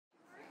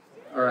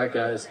All right,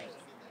 guys.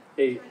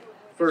 Hey,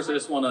 first I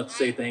just want to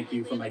say thank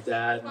you for my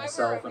dad,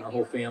 myself, and our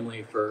whole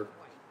family for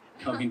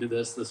coming to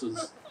this.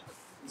 It's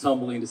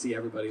humbling to see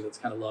everybody that's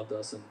kind of loved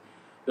us and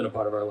been a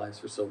part of our lives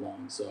for so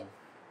long. So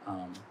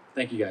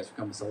thank you guys for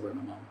coming to celebrate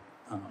my mom.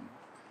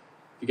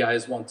 If you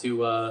guys want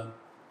to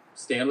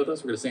stand with us,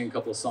 we're going to sing a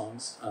couple of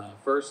songs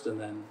first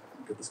and then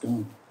get this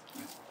going.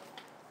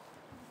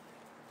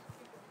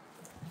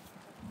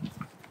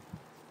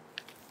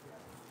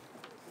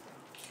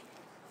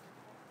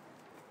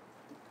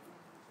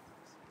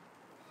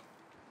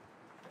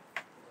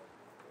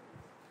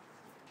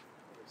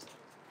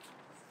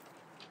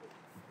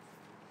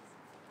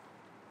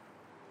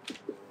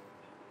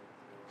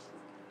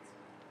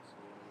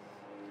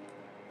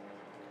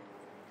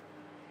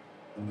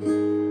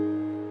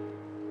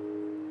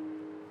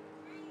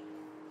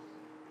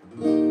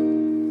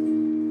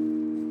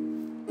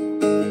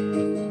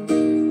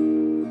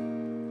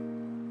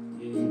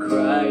 In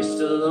Christ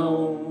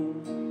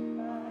alone,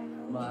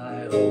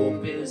 my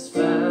hope is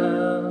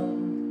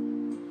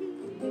found.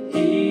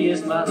 He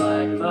is my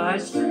light, my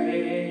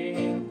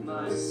strength,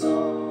 my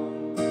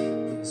song,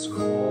 this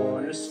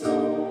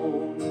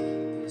cornerstone,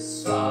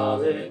 this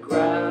solid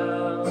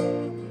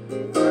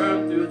ground,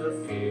 firm through the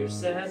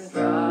fierce and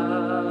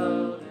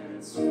drought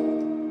and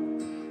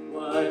storm.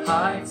 What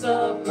heights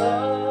of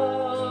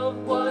love,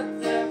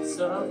 what depths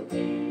of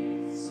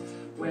peace,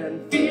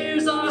 when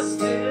fears are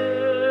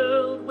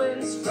stilled,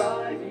 when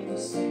striving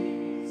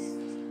cease.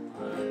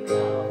 My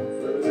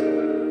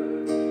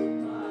comforter,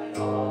 my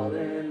all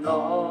in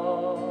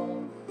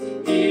all,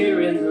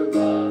 here in the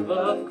love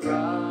of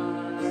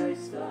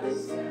Christ I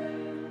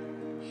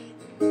stand.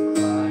 In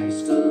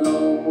Christ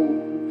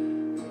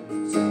alone,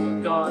 who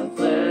took on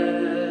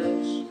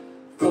flesh,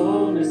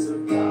 fullness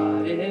of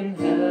God in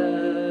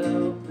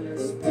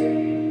helpless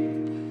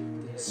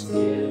pain, this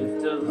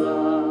gift of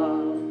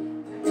love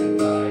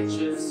and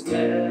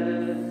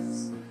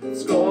righteousness,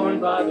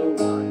 scorned by the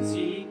ones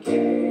he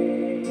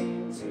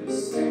came to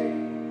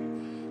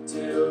save,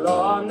 till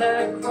on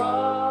that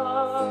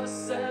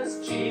cross as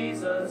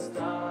Jesus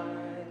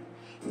died,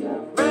 the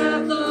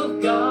wrath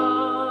of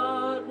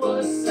God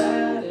was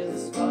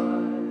satisfied.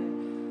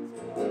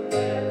 For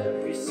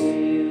every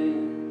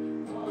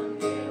sin on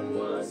him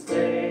was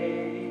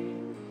laid,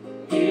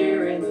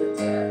 here in the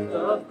death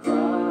of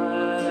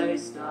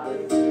Christ I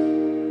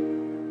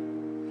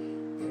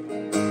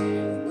in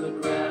the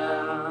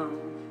ground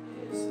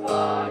his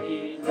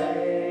body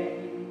lay,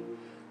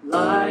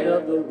 light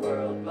of the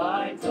world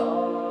by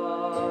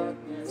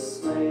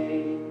darkness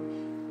slain.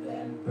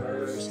 Then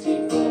burst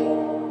he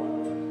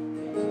forth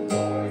in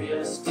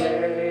glorious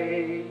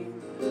day,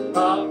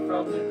 up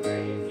from the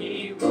grave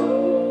he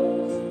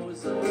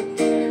rose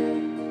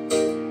again.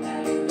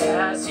 And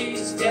as he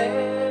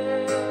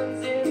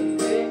stands in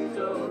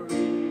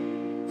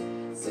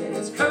victory,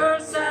 sin's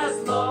curse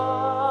has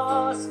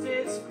lost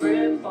its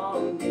grip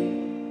on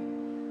me.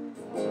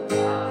 For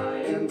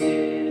I am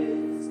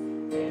his,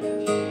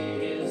 and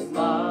he is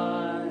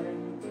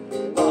mine,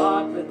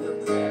 bought with the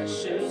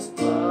precious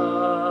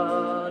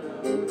blood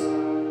of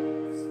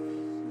Christ.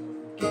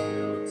 No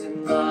guilt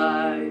in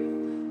life,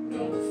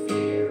 no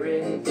fear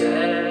in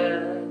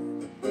death,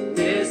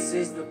 this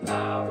is the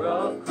power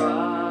of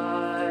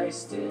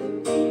Christ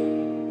in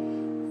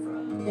me.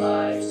 From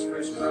life's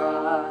first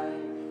cry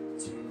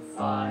to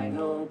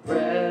final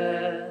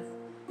breath,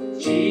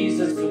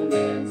 Jesus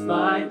commands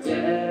my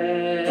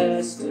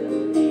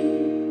destiny.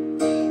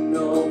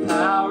 No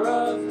power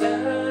of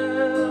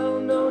hell,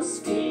 no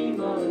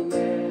scheme of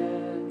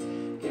man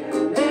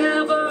can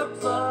ever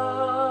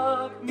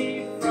pluck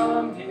me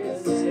from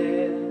his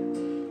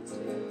hand,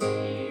 till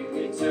he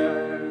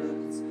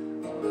returns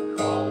or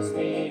calls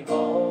me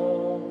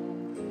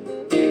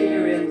home.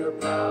 Here in the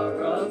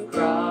power of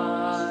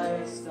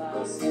Christ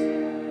I'll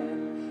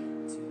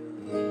stand till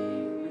he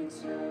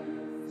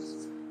returns.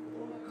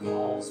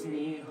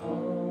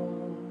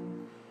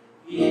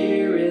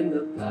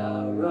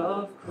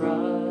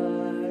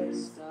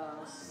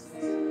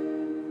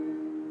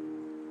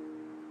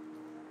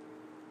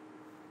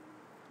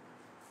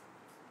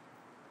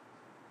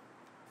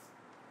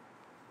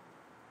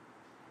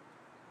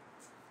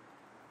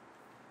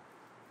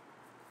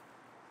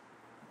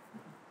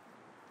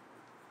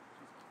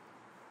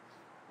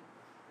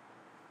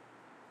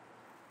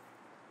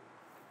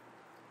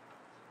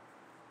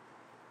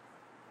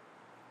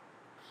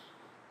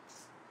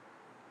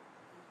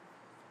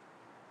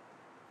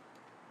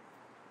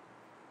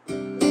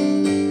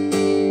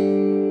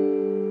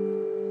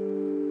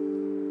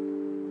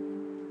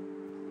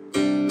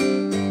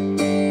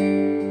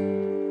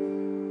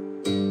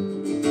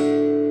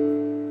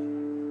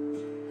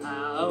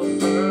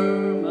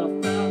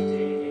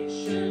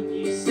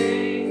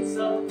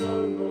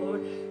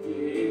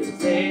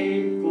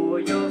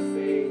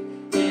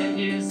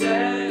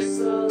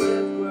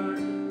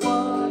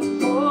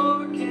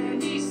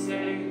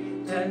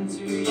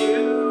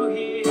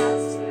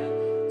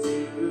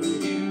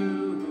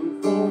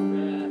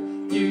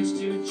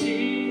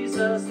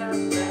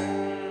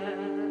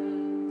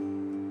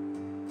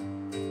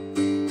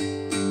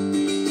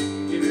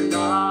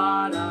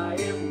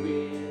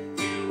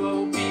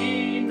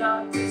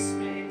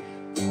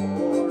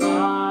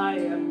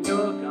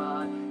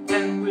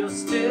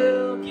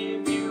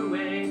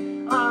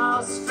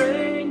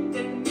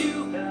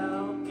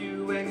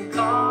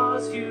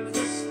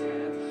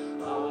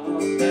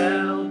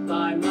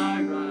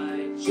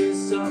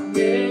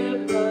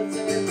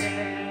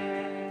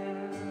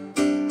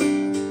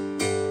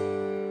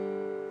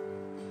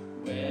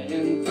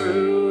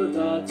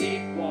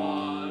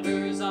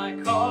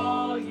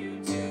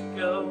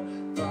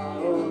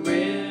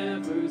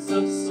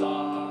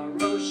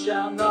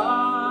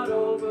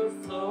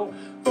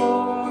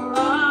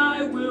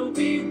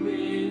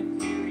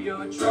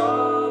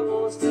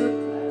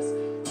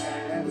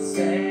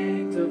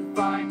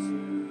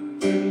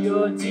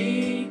 your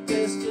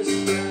deepest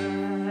distress.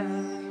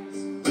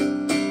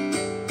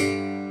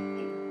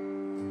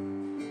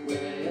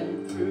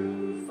 When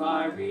through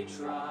fiery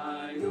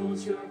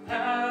trials your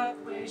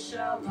pathway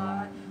shall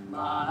lie,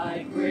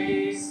 my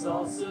grace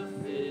all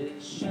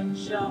sufficient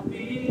shall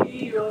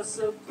be your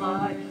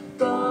supply.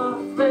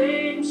 The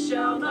flame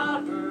shall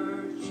not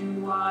hurt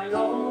you, I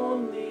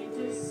only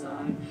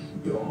design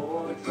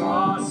your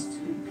dross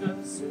to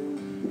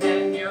consume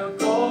and your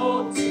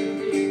gold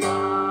to be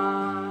mine.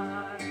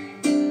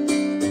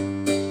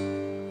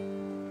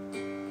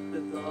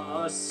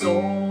 The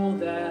soul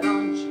that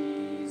on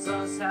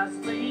Jesus has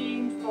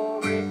leaned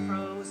for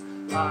repose,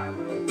 I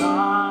will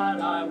not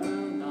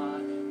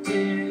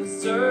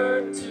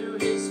desert to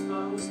his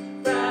foes.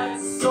 That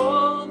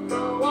soul,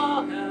 though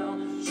all hell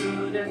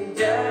should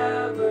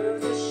endeavor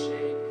to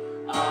shake,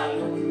 I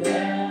will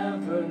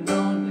never,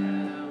 no,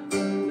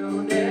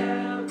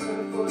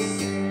 never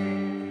forsake.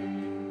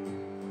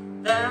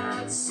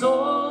 That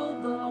soul,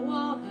 though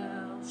all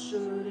hell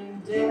should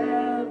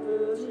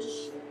endeavor to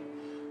shake,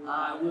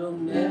 I will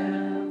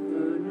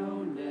never,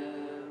 no,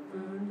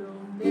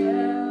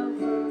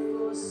 never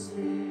forsake.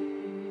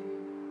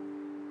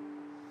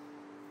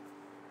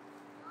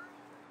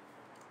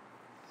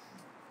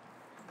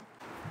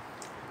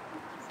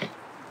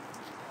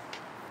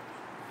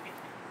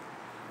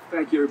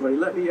 Thank you, everybody.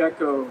 Let me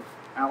echo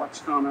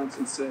Alex's comments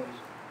and say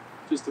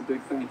just a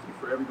big thank you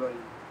for everybody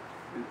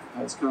who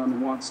has come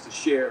and wants to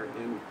share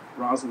in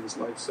Rosalind's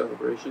life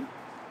celebration.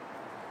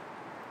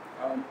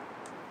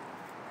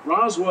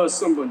 Roz was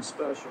someone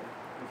special.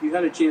 If you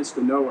had a chance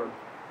to know her,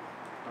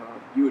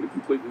 you would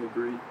completely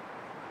agree.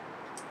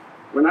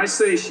 When I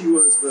say she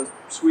was the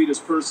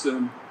sweetest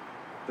person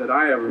that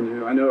I ever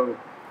knew, I know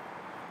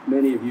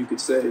many of you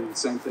could say the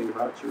same thing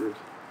about your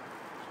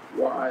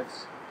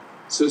wives,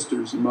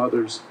 sisters, and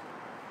mothers.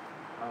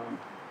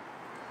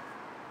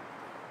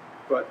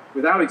 But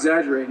without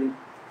exaggerating,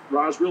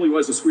 Roz really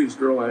was the sweetest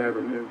girl I ever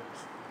knew.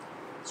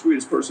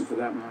 Sweetest person for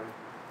that matter.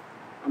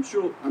 I'm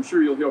sure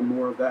you'll hear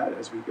more of that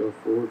as we go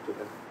forward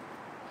today.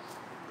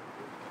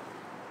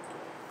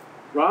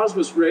 Roz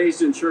was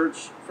raised in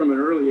church from an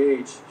early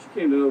age. She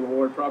came to know the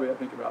Lord probably, I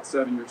think, about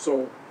 7 years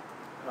old.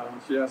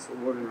 She asked the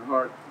Lord in her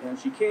heart, and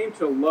she came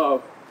to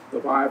love the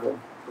Bible,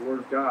 the Word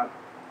of God.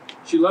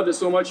 She loved it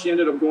so much she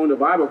ended up going to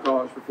Bible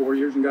college for 4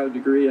 years and got a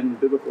degree in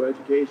biblical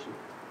education.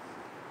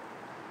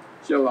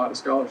 She had a lot of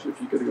scholarships.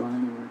 She could have gone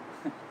anywhere.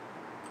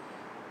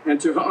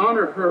 And to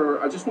honor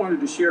her, I just wanted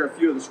to share a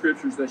few of the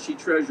scriptures that she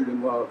treasured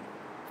and loved.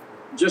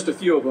 Just a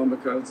few of them,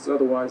 because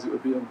otherwise it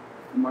would be a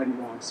mighty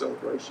long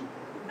celebration.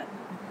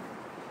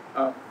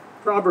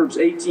 Proverbs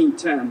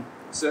 18:10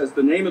 says,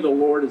 "The name of the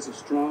Lord is a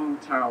strong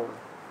tower.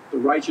 The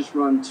righteous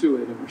run to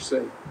it and are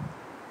safe."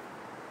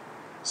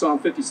 Psalm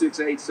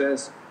 56:8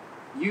 says,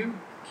 "You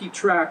keep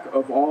track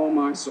of all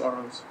my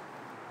sorrows.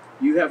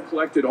 You have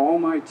collected all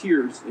my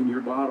tears in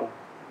your bottle.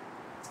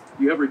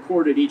 You have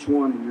recorded each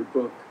one in your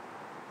book."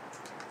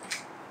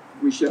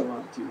 We shed a lot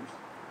of tears.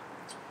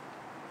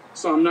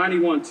 Psalm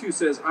 91:2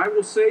 says, "I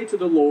will say to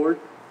the Lord,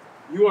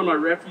 you are my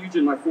refuge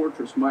and my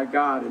fortress, my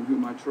God in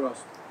whom I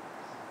trust."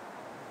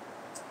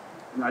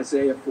 And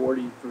Isaiah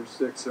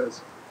 40:6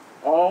 says,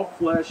 "All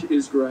flesh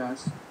is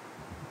grass,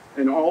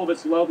 and all of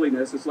its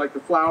loveliness is like the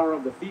flower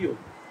of the field.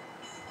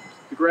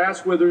 The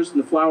grass withers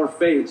and the flower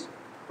fades,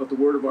 but the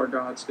word of our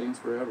God stands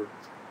forever."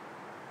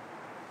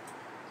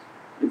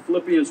 In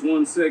Philippians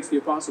 1:6, the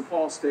Apostle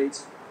Paul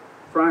states,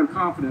 "For I am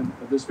confident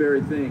of this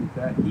very thing,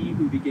 that he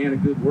who began a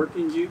good work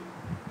in you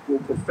will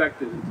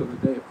perfect it until the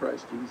day of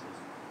Christ Jesus."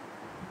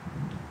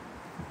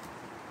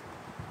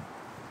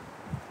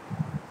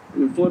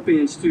 And in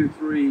Philippians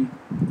 2:3,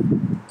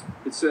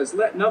 it says,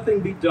 "Let nothing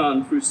be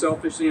done through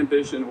selfish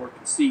ambition or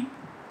conceit,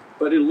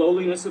 but in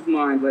lowliness of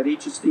mind let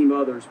each esteem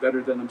others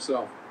better than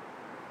himself.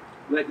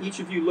 Let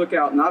each of you look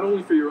out not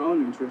only for your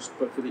own interest,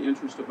 but for the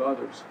interest of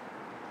others."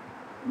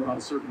 And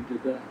Ron certainly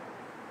did that.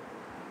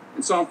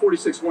 In Psalm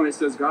 46:1, it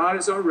says, "God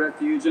is our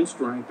refuge and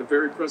strength, a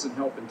very present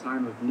help in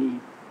time of need."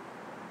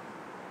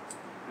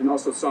 And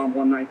also Psalm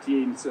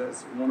 119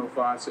 says,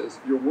 105 says,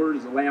 "Your word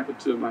is a lamp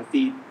unto my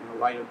feet and a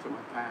light unto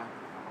my path."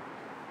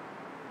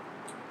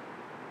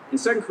 In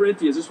 2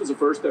 Corinthians, this was a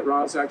verse that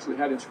Roz actually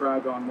had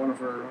inscribed on one of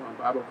her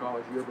Bible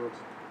college yearbooks.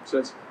 It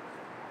says,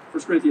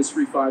 1 Corinthians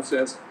 3:5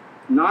 says,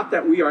 "Not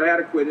that we are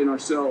adequate in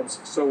ourselves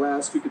so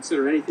as to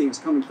consider anything as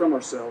coming from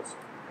ourselves,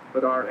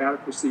 but our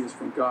adequacy is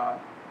from God,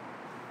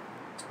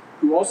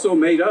 who also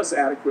made us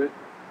adequate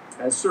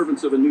as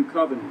servants of a new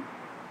covenant,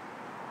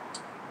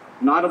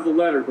 not of the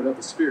letter, but of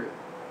the Spirit.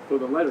 For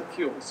the letter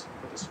kills,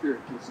 but the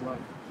Spirit gives life."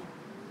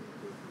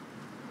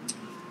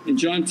 In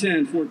John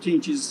 10:14,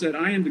 Jesus said,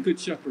 "I am the good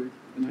shepherd,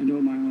 and I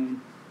know my own,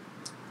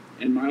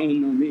 and my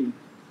own know me.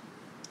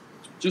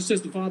 Just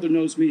as the Father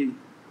knows me,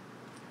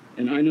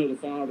 and I know the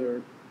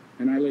Father,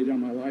 and I lay down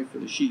my life for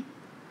the sheep."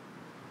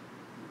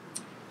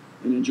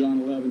 And in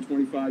John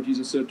 11:25,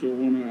 Jesus said to a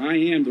woman, "I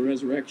am the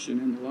resurrection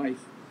and the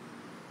life.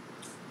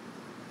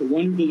 The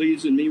one who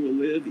believes in me will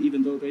live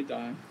even though they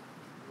die."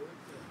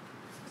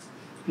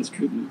 That's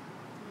good news.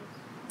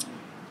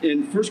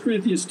 In 1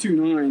 Corinthians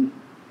 2:9,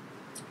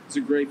 it's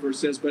a great verse,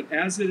 says, "But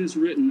as it is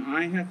written,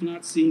 eye hath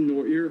not seen,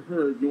 nor ear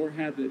heard, nor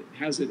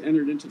has it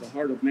entered into the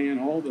heart of man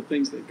all the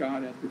things that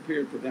God hath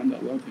prepared for them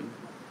that love him."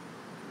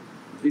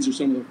 These are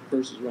some of the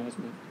verses Roz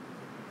loved.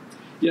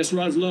 Yes,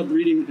 Roz loved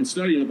reading and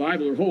studying the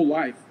Bible her whole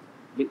life,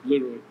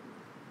 literally.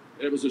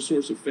 It was a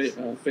source of faith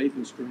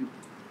and strength.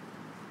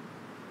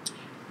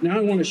 Now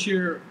I want to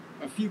share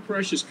a few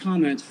precious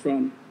comments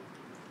from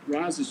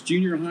Roz's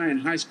junior high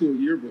and high school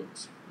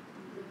yearbooks.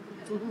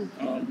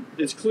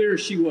 It's clear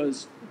she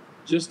was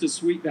just as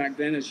sweet back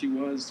then as she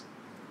was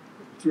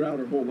throughout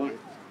her whole life.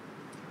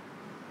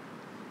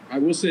 I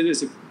will say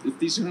this, if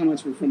these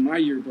comments were from my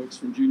yearbooks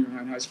from junior high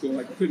and high school,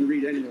 I couldn't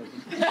read any of them.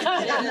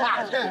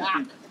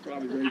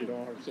 Probably rated R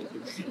or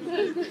something.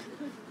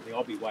 They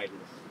all be white.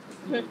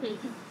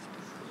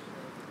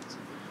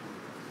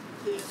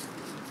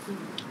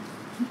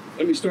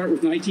 Let me start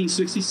with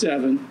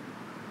 1967.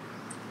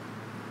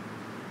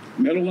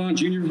 Meadowlawn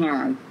Junior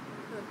High,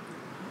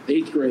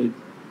 8th grade.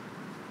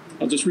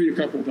 I'll just read a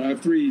couple. I have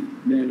 3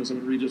 manuals. I'm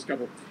going to read just a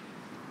couple.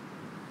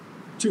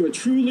 To a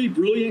truly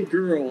brilliant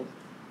girl,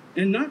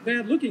 and not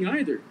bad looking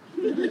either.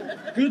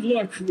 Good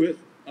luck with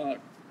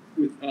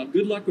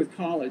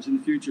college in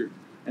the future.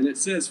 And it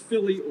says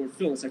Philly or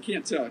Phyllis. I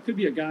can't tell. It could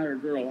be a guy or a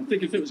girl. I'm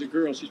thinking if it was a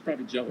girl, she's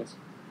probably jealous.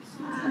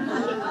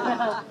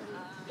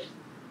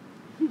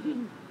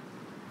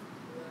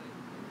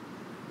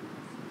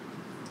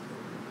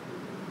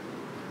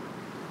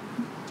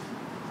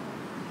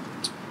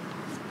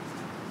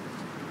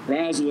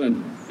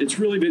 Rosalind, it's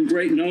really been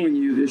great knowing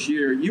you this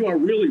year. You are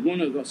really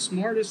one of the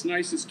smartest,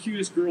 nicest,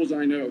 cutest girls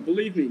I know.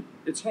 Believe me,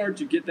 it's hard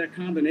to get that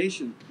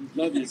combination.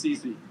 Love you,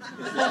 Cece.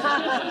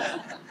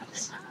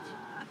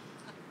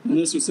 And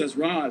this one says,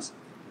 Roz,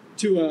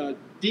 to a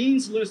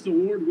Dean's List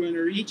Award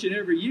winner each and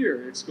every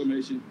year,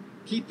 exclamation.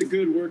 Keep the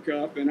good work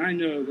up, and I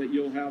know that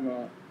you'll have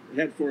a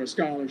head for a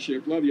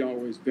scholarship. Love you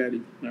always,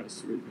 Betty. That was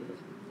sweet.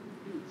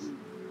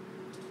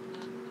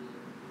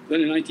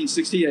 Then in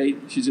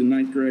 1968, she's in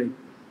 9th grade.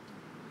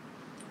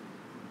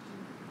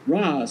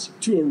 Roz,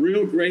 to a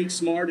real great,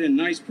 smart, and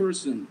nice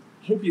person,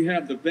 hope you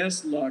have the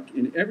best luck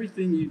in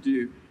everything you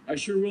do. I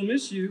sure will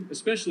miss you,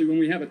 especially when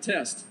we have a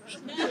test.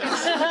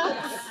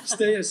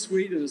 Stay as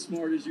sweet and as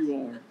smart as you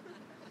are.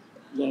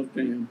 Love,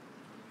 Pam.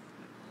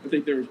 I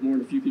think there was more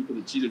than a few people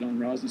that cheated on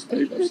Roz's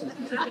papers.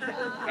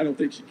 I don't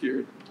think she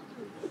cared.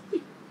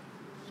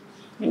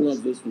 I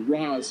love this one.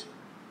 Roz,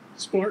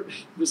 smart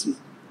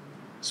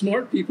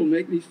people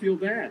make me feel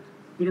bad.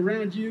 But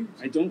around you,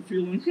 I don't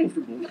feel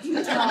uncomfortable.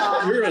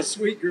 You're a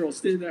sweet girl.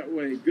 Stay that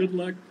way. Good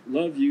luck.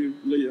 Love you,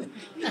 Leah.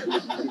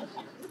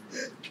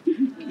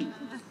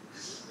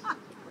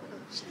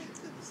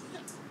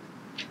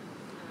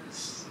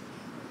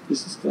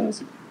 This is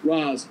classic.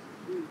 Roz,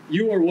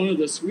 you are one of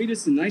the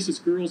sweetest and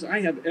nicest girls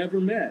I have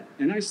ever met.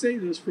 And I say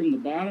this from the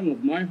bottom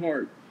of my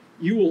heart.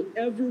 You will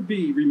ever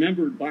be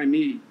remembered by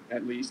me,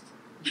 at least.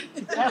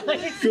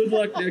 Good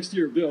luck next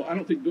year, Bill. I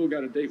don't think Bill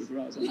got a date with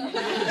Roz.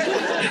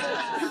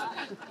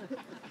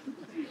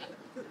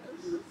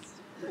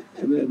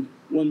 And then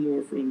one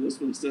more from this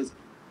one says,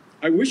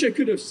 I wish I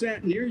could have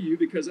sat near you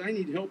because I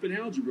need help in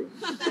algebra.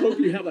 Hope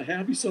you have a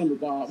happy summer,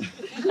 Bob.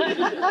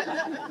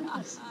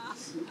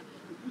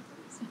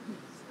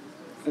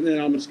 And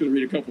then I'm just going to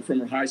read a couple from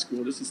her high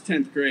school. This is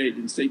 10th grade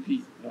in St.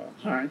 Pete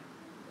High.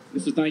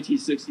 This is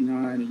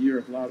 1969, a year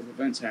of a lot of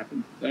events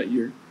happened that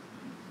year.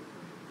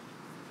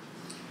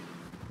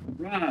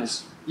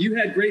 Roz, you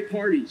had great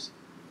parties.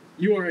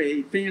 You are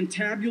a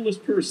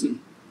fantabulous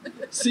person.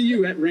 See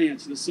you at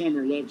ranch this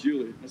summer. Love,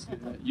 Julie. That's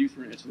the youth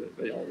ranch that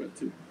they all went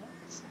to.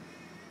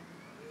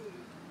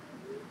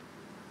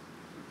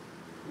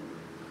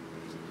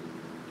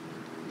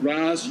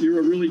 Roz, you're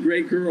a really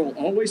great girl,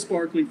 always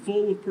sparkling,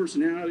 full of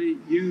personality.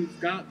 You've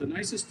got the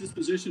nicest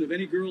disposition of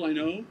any girl I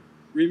know.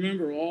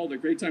 Remember all the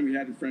great time we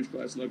had in French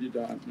class. Love you,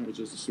 Dot. That was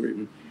just a sweet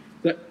one.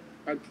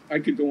 I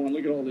could go on.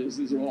 Look at all this.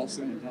 These are all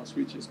saying how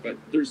sweet she is. But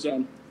there's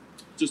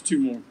just 2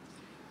 more.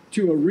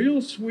 To a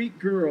real sweet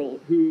girl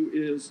who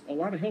is a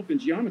lot of help in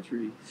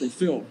geometry from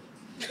Phil.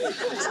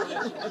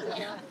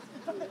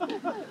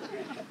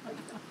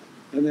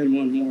 And then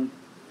one more.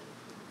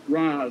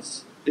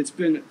 Roz, it's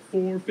been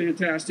 4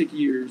 fantastic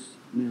years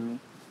now.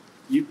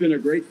 You've been a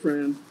great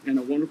friend and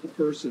a wonderful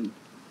person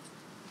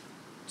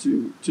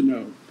to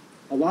know.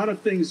 A lot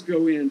of things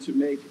go in to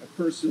make a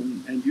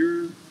person, and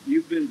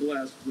you've been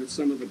blessed with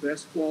some of the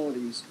best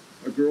qualities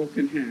a girl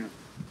can have.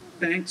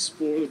 Thanks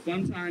for the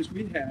fun times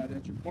we had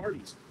at your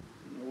parties.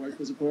 My wife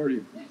was a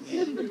partier.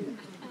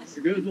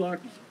 Good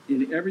luck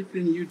in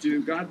everything you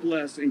do. God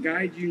bless and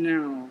guide you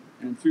now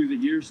and through the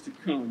years to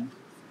come.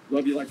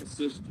 Love you like a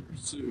sister,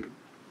 Sue.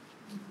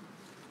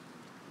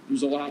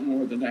 There's a lot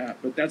more than that,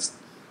 but that's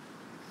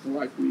the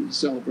life we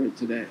celebrate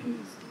today.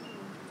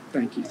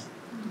 Thank you.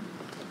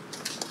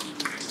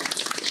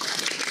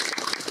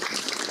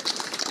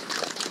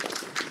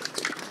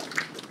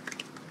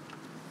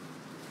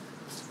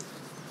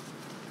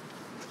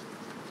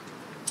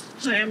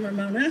 Hi, I'm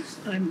Ramona.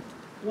 I'm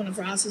one of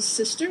Roz's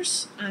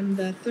sisters. I'm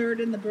the third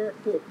in the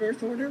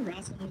birth order.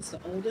 Rosalind was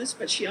the oldest,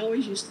 but she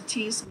always used to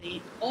tease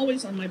me,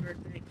 always on my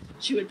birthday.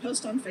 She would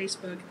post on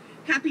Facebook,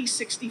 "Happy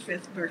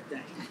 65th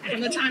birthday,"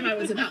 from the time I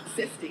was about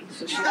 50.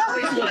 So she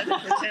always wanted to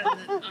pretend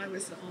that I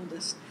was the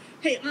oldest.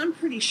 Hey, I'm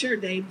pretty sure,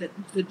 Dave, that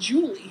the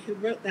Julie who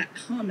wrote that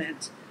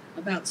comment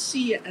about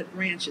see you at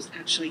ranch is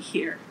actually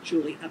here,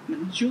 Julie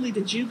Upman. Julie,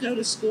 did you go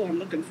to school? I'm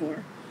looking for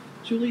her.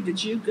 Julie,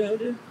 did you go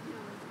to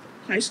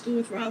high school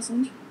with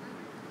Rosalind?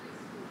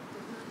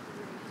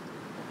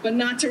 But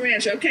not to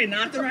ranch. Okay,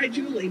 not the right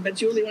Julie, but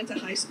Julie went to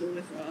high school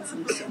with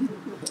Rosalind. So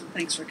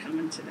thanks for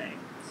coming today.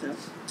 So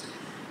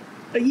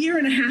a year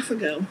and a half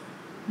ago,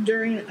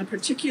 during a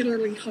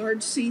particularly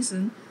hard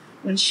season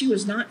when she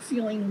was not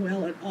feeling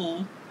well at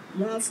all,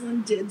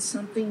 Rosalind did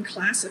something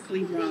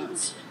classically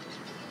Roz.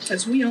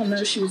 As we all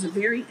know, she was a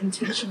very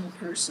intentional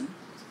person.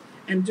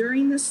 And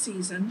during this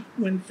season,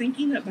 when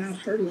thinking about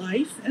her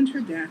life and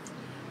her death,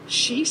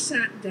 she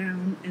sat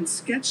down and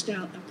sketched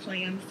out a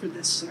plan for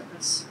this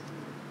service.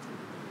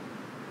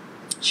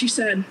 She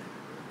said,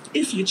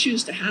 if you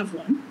choose to have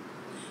one,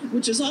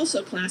 which is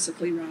also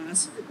classically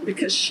Roz,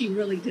 because she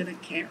really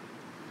didn't care.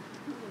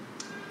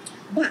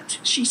 But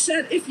she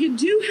said, if you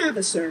do have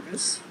a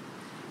service,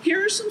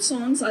 here are some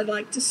songs I'd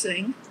like to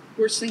sing.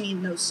 We're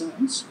singing those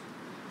songs.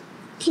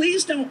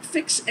 Please don't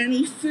fix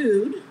any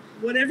food.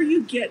 Whatever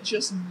you get,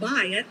 just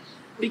buy it,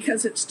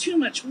 because it's too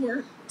much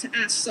work to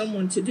ask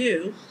someone to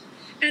do.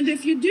 And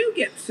if you do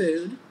get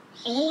food,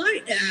 all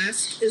I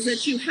ask is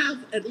that you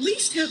at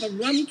least have a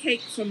rum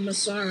cake from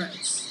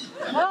Massaro's.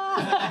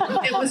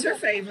 It was her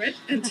favorite,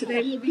 and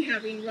today we'll be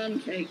having rum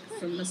cake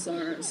from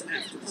Massaro's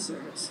after the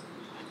service.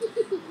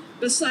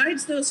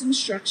 Besides those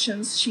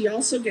instructions, she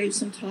also gave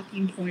some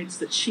talking points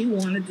that she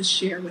wanted to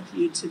share with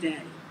you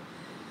today.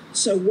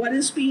 So what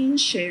is being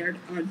shared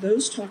are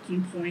those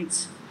talking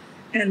points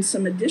and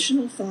some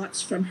additional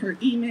thoughts from her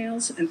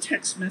emails and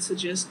text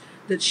messages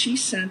that she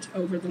sent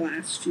over the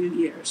last few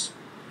years.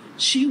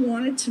 She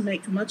wanted to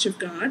make much of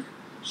God.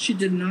 She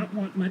did not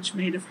want much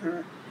made of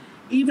her,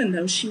 even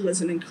though she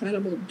was an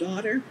incredible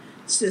daughter,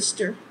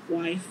 sister,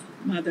 wife,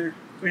 mother,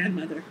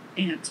 grandmother,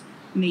 aunt,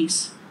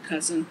 niece,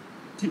 cousin,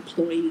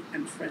 employee,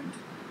 and friend.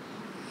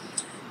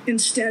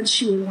 Instead,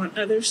 she would want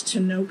others to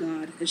know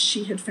God as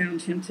she had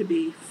found him to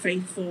be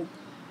faithful,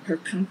 her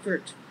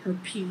comfort, her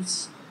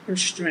peace, her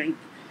strength,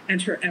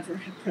 and her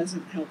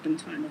ever-present help in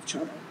time of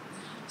trouble.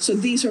 So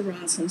these are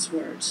Rosalind's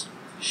words.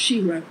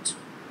 She wrote,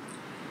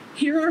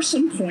 "Here are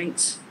some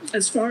points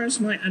as far as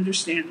my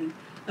understanding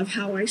of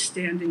how I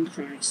stand in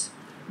Christ.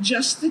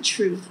 Just the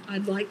truth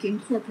I'd like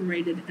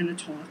incorporated in a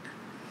talk.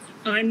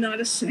 I'm not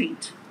a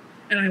saint,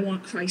 and I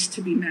want Christ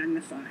to be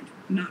magnified,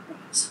 not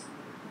Roz.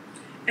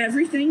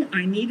 Everything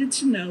I needed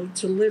to know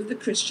to live the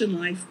Christian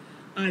life,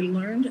 I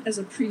learned as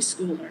a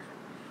preschooler.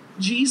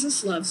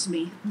 Jesus loves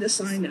me, this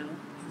I know,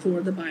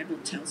 for the Bible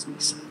tells me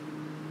so.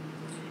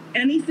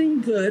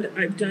 Anything good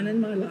I've done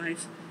in my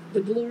life, the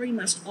glory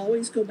must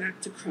always go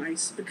back to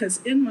Christ,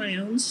 because in my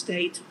own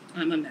state,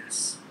 I'm a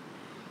mess.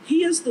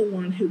 He is the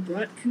one who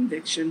brought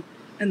conviction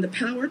and the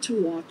power to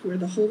walk where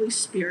the Holy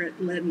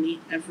Spirit led me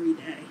every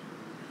day.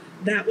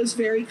 That was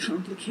very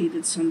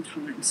complicated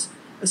sometimes,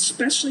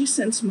 especially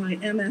since my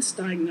MS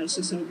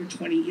diagnosis over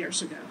 20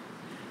 years ago.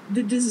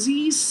 The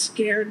disease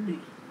scared me,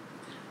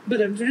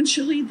 but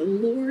eventually the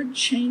Lord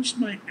changed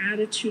my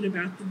attitude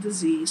about the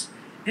disease,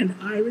 and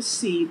I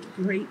received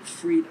great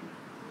freedom.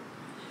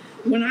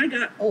 When I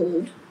got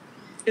old,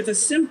 if a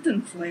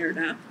symptom flared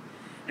up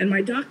and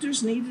my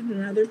doctors needed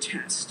another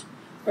test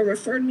or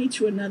referred me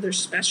to another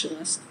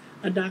specialist,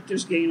 a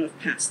doctor's game of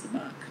pass the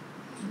buck.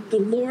 The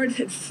Lord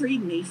had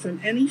freed me from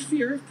any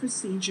fear of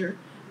procedure,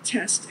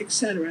 test,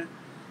 etc.,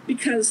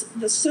 because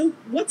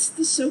what's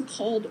the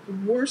so-called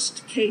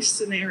worst case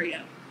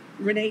scenario?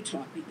 Renee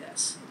taught me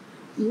this.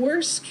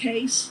 Worst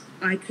case,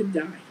 I could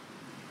die.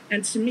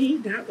 And to me,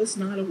 that was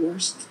not a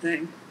worst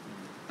thing.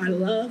 I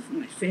love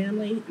my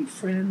family and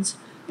friends,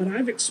 but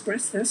I've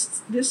expressed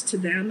this to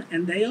them,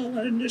 and they all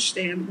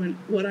understand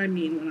what I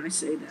mean when I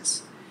say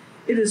this.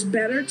 It is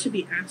better to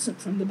be absent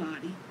from the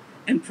body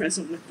and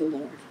present with the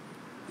Lord.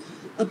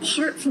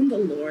 Apart from the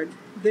Lord,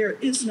 there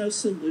is no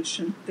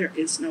solution, there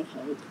is no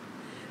hope.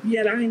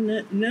 Yet I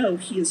know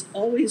he is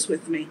always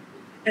with me,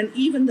 and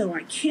even though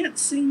I can't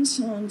sing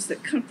songs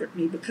that comfort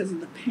me because of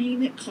the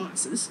pain it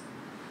causes,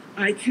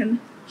 I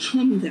can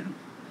hum them.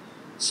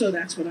 So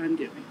that's what I'm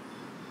doing.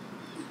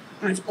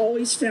 I've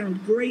always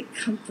found great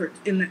comfort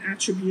in the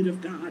attribute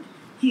of God.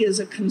 He is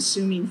a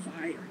consuming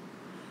fire.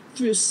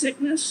 Through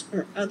sickness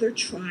or other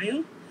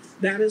trial,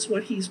 that is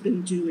what he's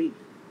been doing.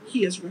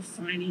 He is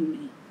refining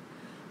me.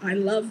 I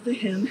love the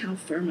hymn, How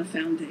Firm a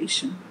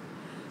Foundation.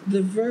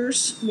 The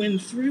verse, when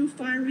through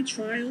fiery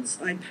trials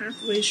thy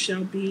pathways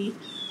shall be,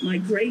 my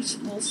grace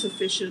all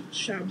sufficient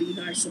shall be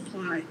thy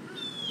supply.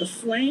 The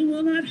flame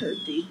will not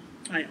hurt thee,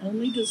 I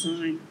only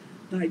design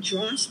thy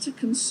dross to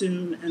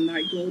consume and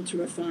thy gold to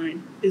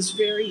refine, is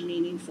very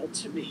meaningful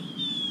to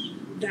me.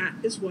 That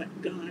is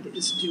what God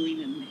is doing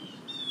in me.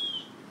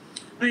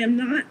 I am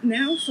not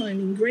now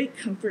finding great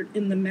comfort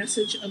in the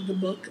message of the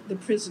book, The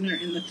Prisoner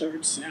in the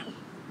Third Cell.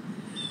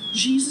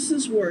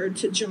 Jesus' word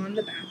to John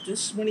the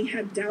Baptist when he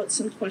had doubts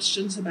and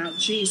questions about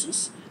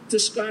Jesus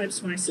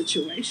describes my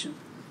situation.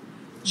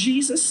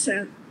 Jesus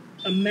sent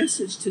a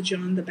message to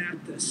John the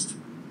Baptist.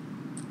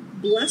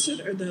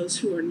 Blessed are those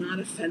who are not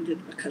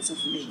offended because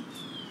of me.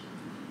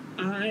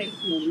 I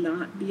will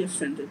not be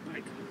offended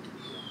by God.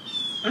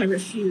 I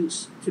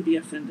refuse to be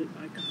offended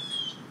by God.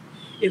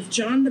 If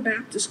John the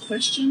Baptist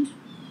questioned,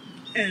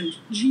 and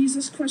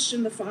Jesus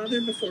questioned the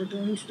Father before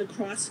going to the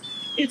cross,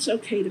 it's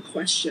okay to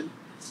question,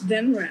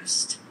 then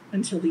rest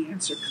until the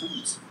answer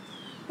comes.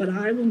 But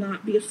I will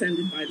not be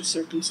offended by the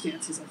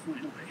circumstances of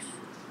my life.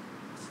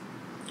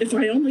 If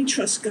I only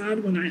trust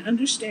God when I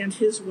understand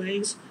his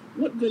ways,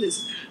 what good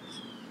is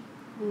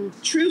that?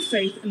 True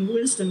faith and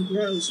wisdom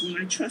grows when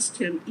I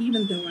trust him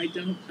even though I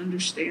don't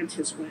understand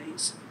his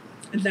ways.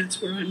 And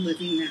that's where I'm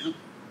living now.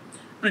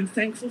 I'm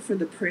thankful for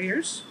the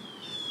prayers.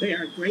 They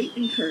are a great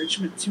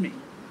encouragement to me.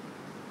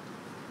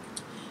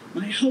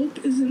 My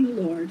hope is in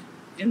the Lord,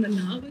 in the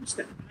knowledge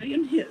that I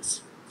am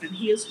his and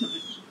he is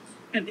mine,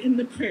 and in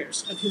the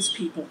prayers of his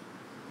people.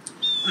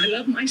 I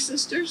love my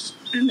sisters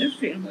and their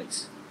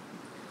families.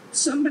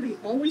 Somebody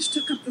always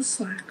took up the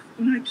slack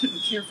when I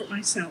couldn't care for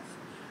myself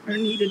or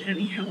needed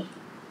any help.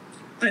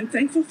 I'm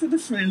thankful for the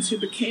friends who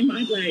became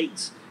my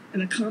legs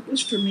and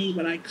accomplished for me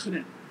what I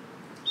couldn't.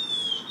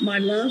 My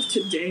love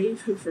to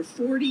Dave, who for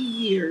 40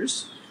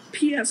 years,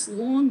 P.S.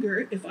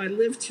 longer if I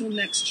live till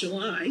next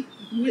July,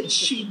 which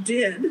she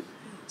did,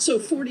 so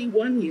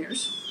 41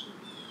 years,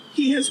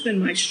 he has been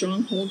my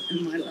stronghold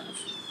and my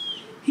love.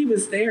 He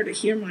was there to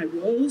hear my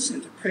woes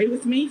and to pray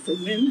with me for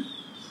me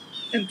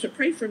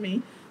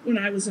when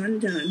I was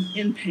undone,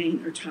 in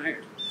pain, or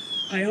tired.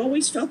 I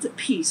always felt at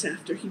peace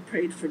after he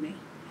prayed for me.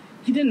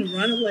 He didn't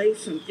run away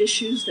from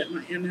issues that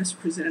my MS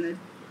presented.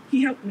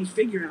 He helped me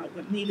figure out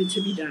what needed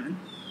to be done,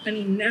 and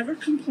he never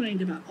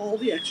complained about all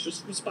the extra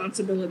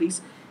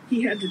responsibilities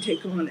he had to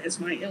take on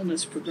as my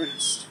illness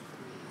progressed.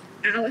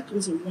 Alec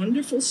was a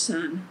wonderful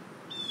son,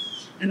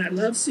 and I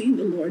love seeing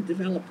the Lord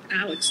develop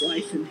Alec's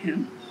life in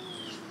him.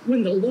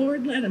 When the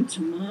Lord led him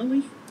to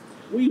Molly,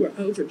 we were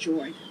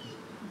overjoyed,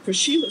 for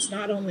she was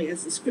not only,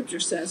 as the scripture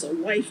says, a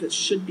wife that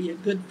should be a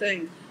good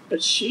thing,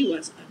 but she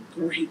was a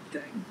great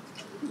thing.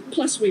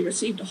 Plus, we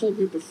received a whole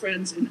group of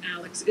friends in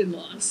Alec's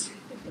in-laws.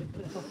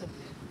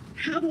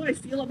 How do I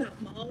feel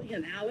about Molly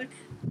and Alec?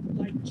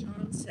 Like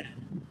John said,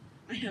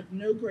 I have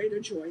no greater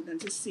joy than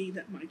to see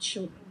that my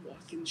children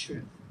walk in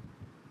truth.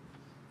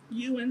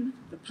 Ewan,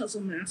 the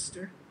puzzle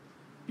master,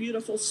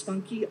 beautiful,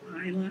 spunky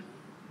Isla,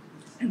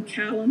 and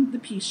Callum, the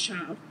peace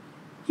child.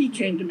 He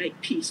came to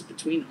make peace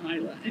between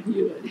Isla and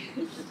Ewan.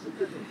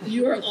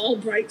 You are all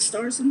bright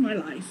stars in my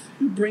life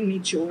who bring me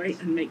joy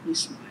and make me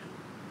smile.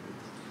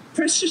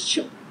 Precious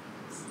children,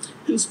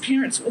 whose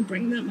parents will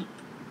bring them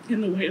up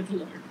in the way of the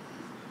Lord.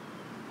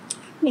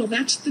 Well,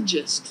 that's the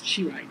gist,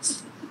 she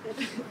writes.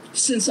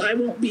 Since I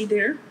won't be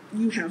there,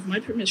 you have my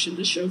permission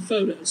to show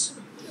photos,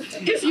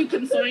 if you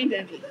can find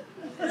any.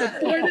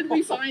 Where did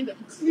we find them?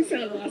 We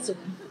found lots of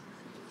them.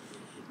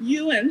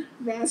 Ewan,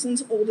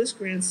 Rosalind's oldest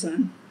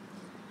grandson,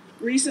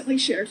 recently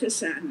shared his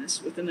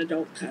sadness with an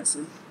adult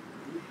cousin.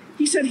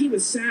 He said he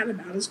was sad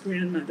about his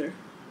grandmother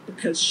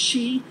because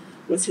she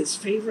was his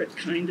favorite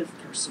kind of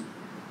person.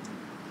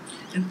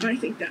 And I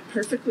think that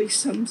perfectly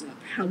sums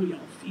up how we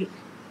all feel.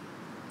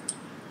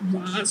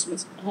 Roz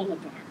was all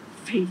of our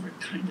favorite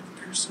kind of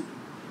person.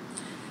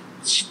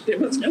 There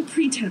was no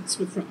pretense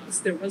with Roz.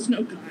 There was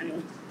no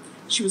guile.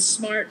 She was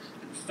smart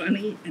and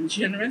funny and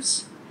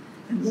generous.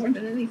 And more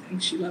than anything,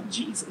 she loved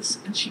Jesus,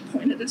 and she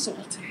pointed us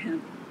all to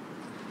him.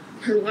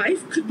 Her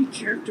life could be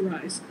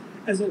characterized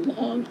as a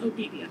long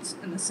obedience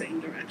in the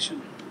same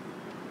direction.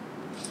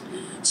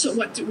 So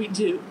what do we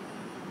do?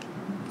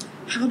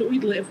 How do we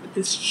live with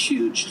this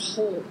huge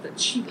hole that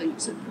she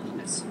leaves in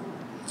us?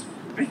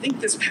 I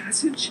think this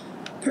passage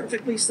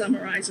perfectly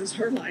summarizes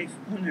her life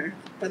on earth,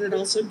 but it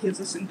also gives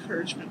us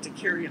encouragement to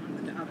carry on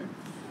without her,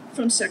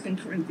 from 2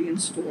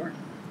 Corinthians 4.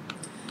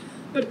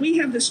 But we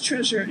have this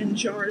treasure in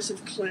jars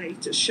of clay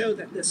to show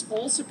that this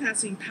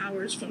all-surpassing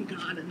power is from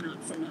God and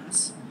not from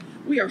us.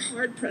 We are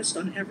hard-pressed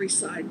on every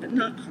side, but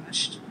not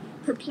crushed,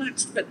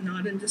 perplexed, but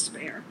not in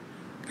despair,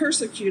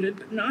 persecuted,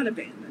 but not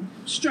abandoned,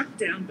 struck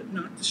down, but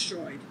not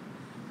destroyed.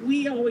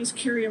 We always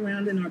carry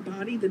around in our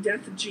body the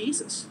death of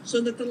Jesus,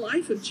 so that the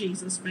life of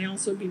Jesus may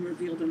also be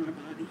revealed in our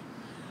body.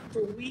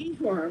 For we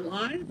who are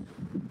alive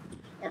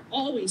are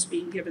always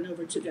being given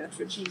over to death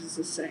for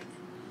Jesus' sake,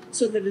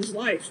 so that his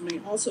life may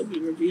also be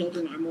revealed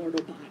in our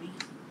mortal body.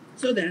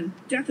 So then,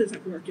 death is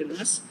at work in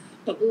us,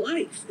 but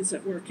life is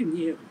at work in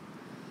you.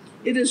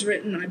 It is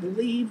written, I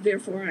believe,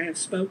 therefore I have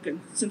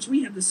spoken. Since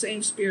we have the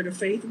same spirit of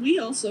faith, we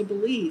also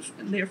believe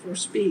and therefore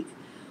speak,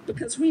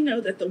 because we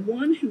know that the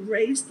one who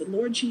raised the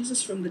Lord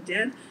Jesus from the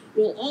dead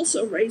will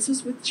also raise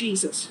us with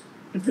Jesus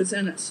and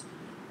present us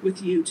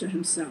with you to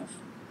himself.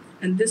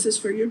 And this is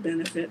for your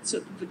benefit, so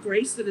that the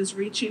grace that is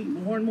reaching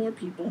more and more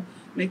people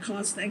may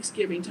cause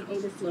thanksgiving to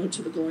overflow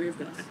to the glory of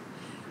God.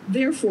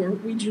 Therefore,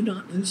 we do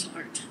not lose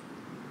heart.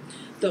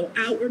 Though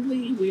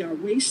outwardly we are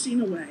wasting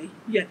away,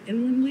 yet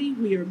inwardly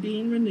we are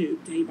being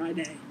renewed day by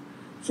day.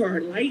 For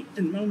our light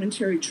and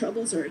momentary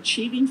troubles are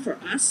achieving for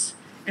us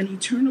an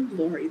eternal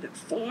glory that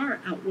far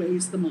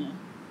outweighs them all.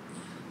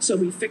 So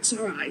we fix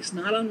our eyes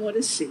not on what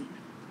is seen,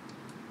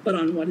 but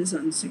on what is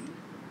unseen,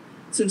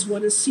 since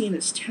what is seen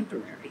is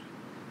temporary,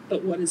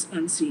 but what is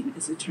unseen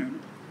is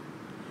eternal.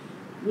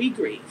 We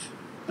grieve,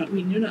 but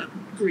we do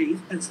not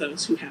grieve as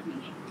those who have no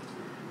hope.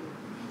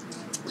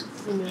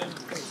 Amen.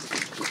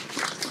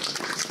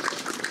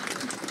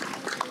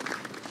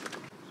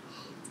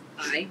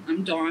 Hi,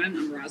 I'm Dawn.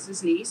 I'm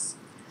Roz's niece.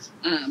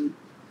 And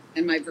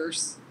my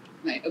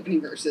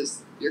opening verse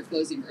is your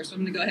closing verse. So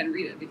I'm going to go ahead and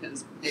read it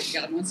because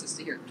God wants us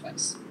to hear it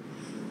twice.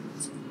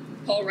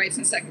 Paul writes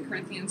in 2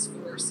 Corinthians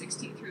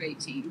 4:16 through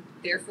 18,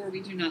 "Therefore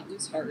we do not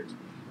lose heart,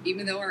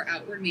 even though our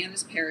outward man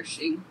is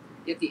perishing,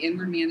 yet the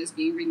inward man is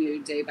being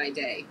renewed day by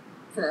day.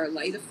 For our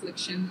light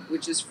affliction,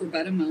 which is for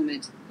but a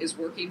moment, is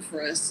working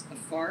for us a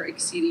far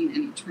exceeding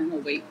and eternal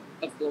weight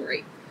of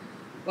glory.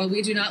 While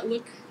we do not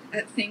look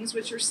at things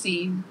which are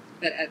seen,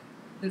 but at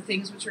the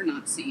things which are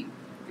not seen.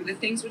 For the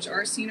things which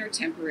are seen are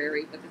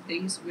temporary, but the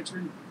things which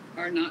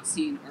are not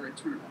seen are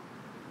eternal."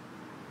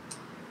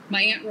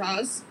 My Aunt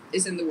Roz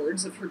is, in the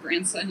words of her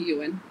grandson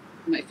Ewan,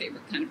 my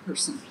favorite kind of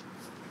person.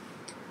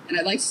 And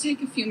I'd like to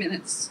take a few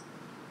minutes,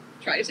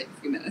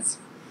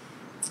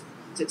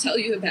 to tell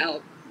you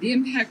about the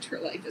impact her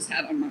life has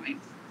had on mine.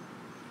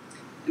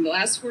 In the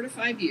last 4 to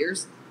 5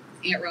 years,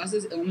 Aunt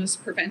Roz's illness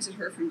prevented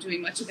her from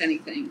doing much of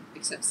anything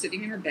except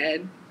sitting in her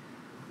bed,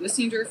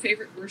 listening to her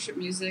favorite worship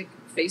music,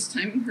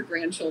 FaceTiming her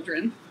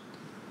grandchildren,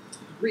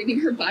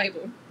 reading her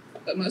Bible,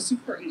 but most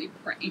importantly,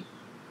 praying.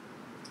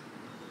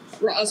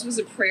 Roz was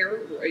a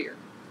prayer warrior.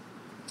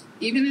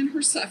 Even in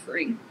her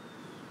suffering,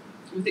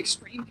 with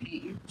extreme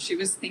pain, she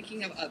was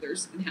thinking of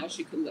others and how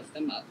she could lift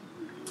them up.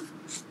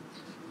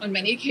 On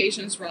many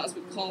occasions, Roz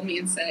would call me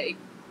and say,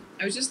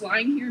 "I was just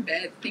lying here in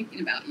bed thinking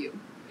about you.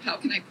 How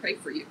can I pray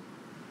for you?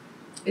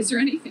 Is there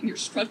anything you're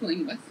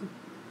struggling with?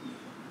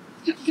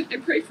 How can I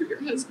pray for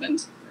your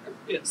husband?"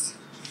 Yes.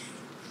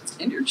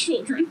 "And your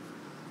children?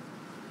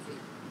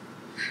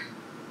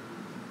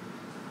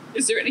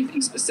 Is there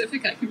anything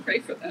specific I can pray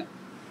for them?"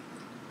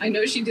 I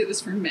know she did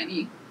this for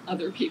many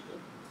other people.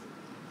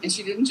 And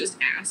she didn't just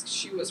ask,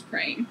 she was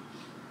praying.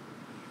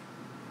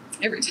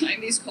 Every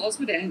time these calls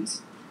would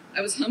end,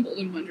 I was humbled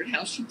and wondered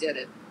how she did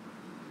it.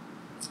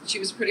 She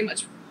was pretty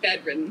much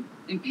bedridden,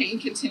 in pain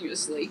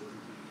continuously,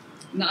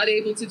 not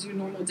able to do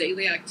normal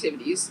daily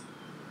activities,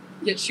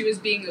 yet she was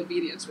being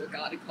obedient to what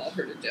God had called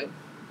her to do,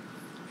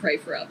 pray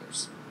for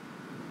others.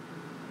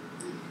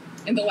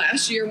 In the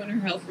last year, when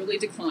her health really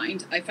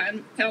declined, I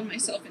found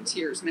myself in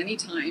tears many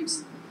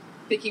times,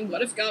 thinking,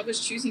 what if God was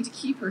choosing to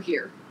keep her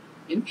here,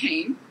 in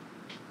pain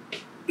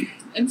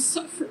and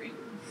suffering,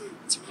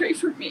 to pray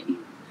for me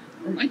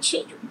or my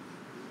children?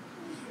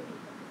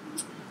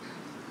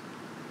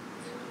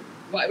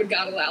 Why would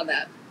God allow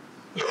that?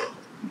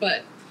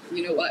 But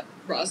you know what?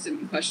 Roz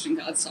didn't question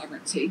God's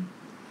sovereignty.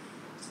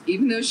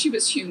 Even though she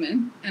was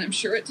human, and I'm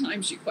sure at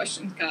times she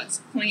questioned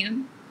God's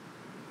plan,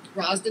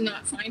 Roz did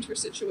not find her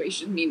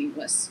situation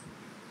meaningless.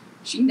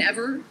 She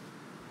never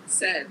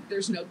said,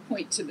 "There's no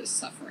point to this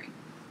suffering."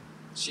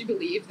 She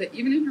believed that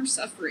even in her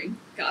suffering,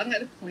 God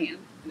had a plan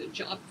and a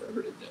job for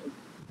her to do.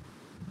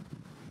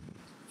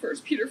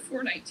 1 Peter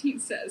 4:19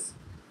 says,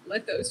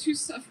 "Let those who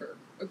suffer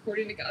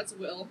according to God's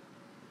will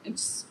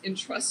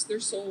entrust their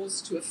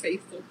souls to a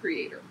faithful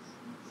Creator."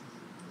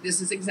 This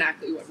is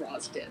exactly what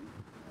Roz did.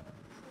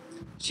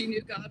 She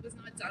knew God was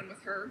not done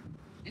with her,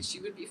 and she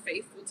would be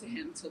faithful to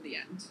Him till the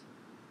end.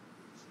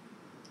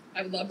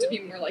 I would love to be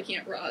more like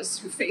Aunt Roz,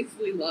 who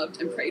faithfully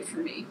loved and prayed for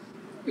me,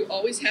 who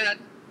always had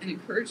an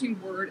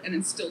encouraging word and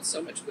instilled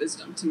so much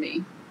wisdom to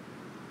me.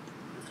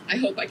 I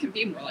hope I can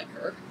be more like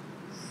her,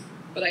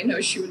 but I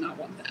know she would not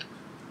want that.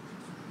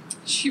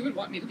 She would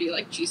want me to be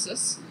like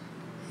Jesus.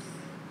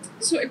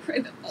 So I pray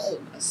that all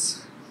of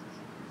us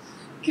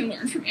can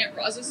learn from Aunt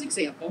Roz's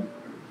example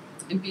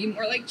and be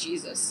more like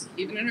Jesus,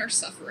 even in our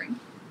suffering,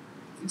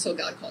 until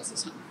God calls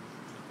us home.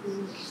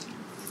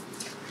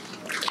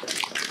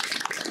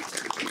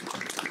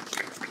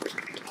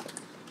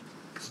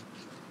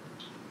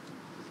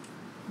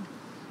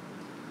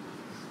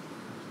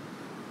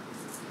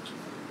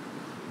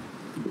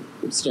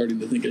 I'm starting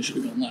to think I should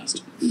have gone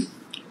last.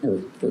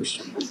 Or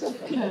first.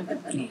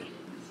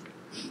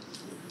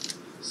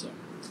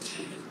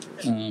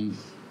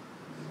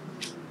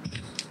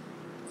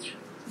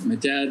 My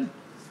dad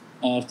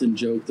often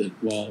joked that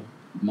while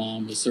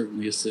Mom was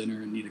certainly a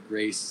sinner and needed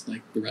grace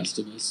like the rest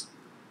of us,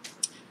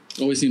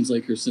 it always seems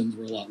like her sins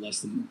were a lot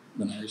less than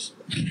ours.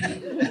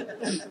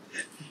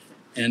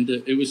 And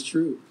it was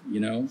true, you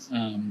know.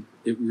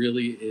 It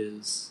really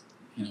is,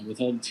 you know, with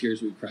all the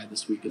tears we cried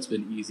this week, it's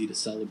been easy to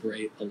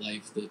celebrate a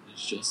life that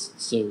is just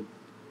so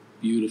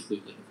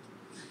beautifully lived.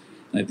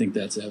 And I think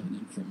that's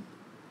evident from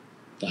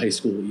the high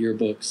school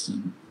yearbooks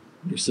and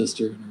your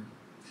sister and her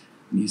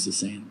niece is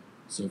saying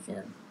so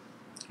far.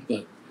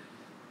 But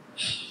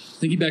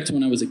Thinking back to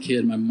when I was a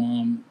kid, my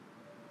mom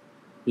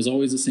was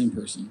always the same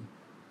person.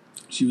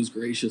 She was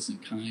gracious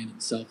and kind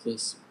and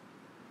selfless.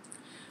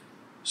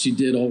 She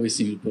did always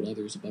seem to put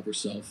others above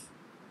herself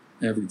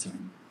every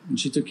time. And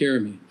she took care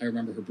of me. I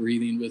remember her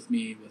breathing with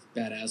me with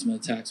bad asthma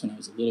attacks when I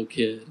was a little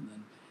kid. And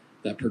then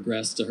that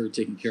progressed to her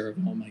taking care of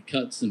all my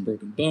cuts and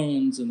broken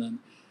bones. And then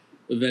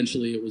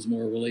eventually it was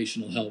more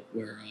relational help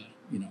where,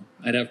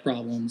 I'd have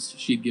problems.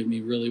 She'd give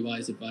me really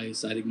wise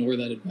advice. I'd ignore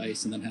that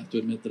advice and then have to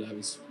admit that I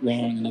was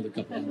wrong another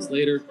couple of months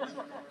later.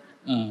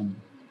 And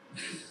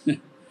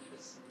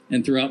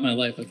throughout my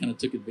life, I kind of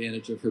took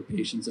advantage of her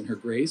patience and her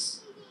grace,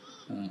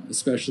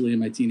 especially in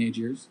my teenage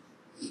years.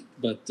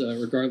 But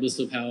regardless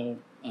of how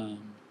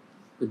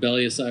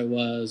rebellious I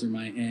was or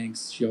my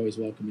angst, she always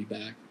welcomed me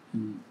back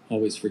and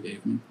always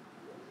forgave me.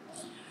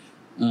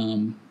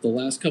 The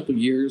last couple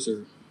years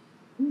are...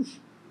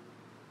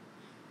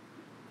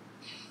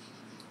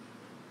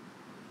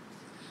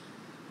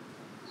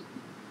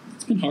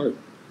 It's been hard.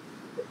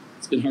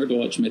 It's been hard to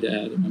watch my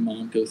dad and my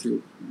mom go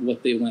through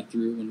what they went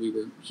through when we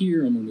were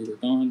here and when we were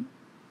gone.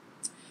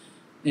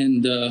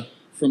 And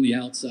from the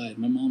outside,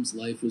 my mom's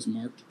life was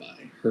marked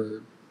by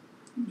her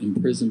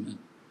imprisonment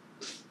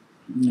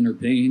and her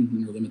pain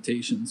and her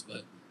limitations.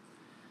 But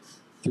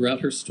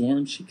throughout her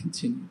storm, she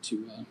continued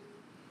to...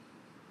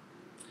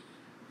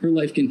 her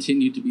life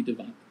continued to be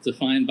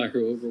defined by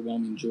her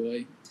overwhelming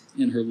joy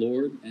in her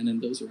Lord and in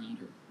those around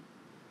her.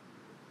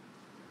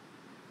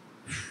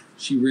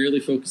 She rarely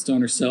focused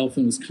on herself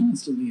and was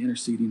constantly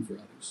interceding for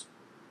others.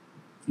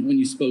 And when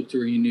you spoke to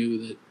her, you knew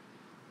that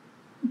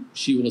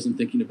she wasn't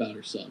thinking about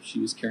herself. She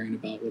was caring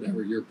about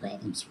whatever your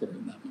problems were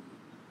in that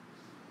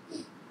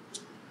moment.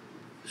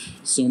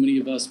 So many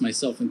of us,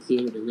 myself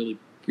included, are really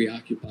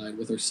preoccupied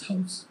with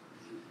ourselves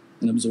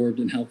and absorbed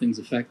in how things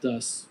affect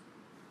us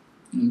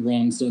and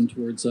wrongs done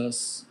towards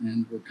us,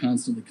 and we're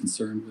constantly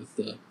concerned with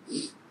the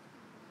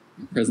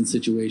present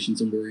situations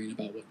and worrying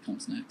about what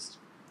comes next.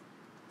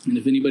 And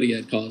if anybody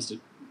had cause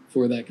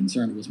for that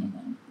concern, it was my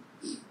mom.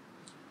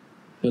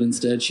 But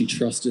instead, she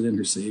trusted in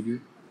her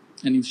Savior,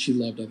 and she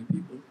loved other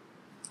people.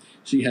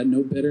 She had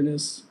no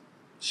bitterness.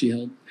 She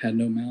had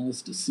no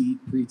malice, deceit,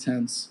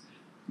 pretense,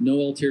 no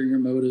ulterior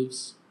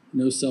motives,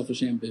 no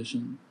selfish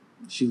ambition.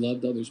 She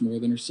loved others more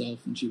than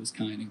herself, and she was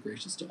kind and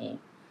gracious to all.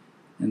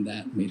 And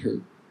that made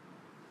her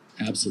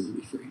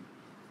absolutely free.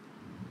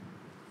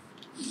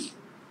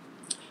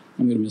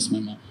 I'm going to miss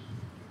my mom.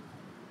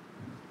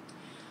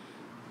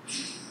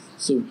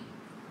 So,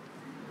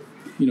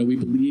 we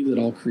believe that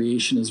all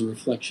creation is a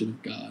reflection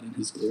of God and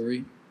His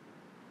glory.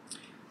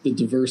 The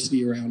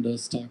diversity around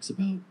us talks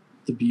about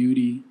the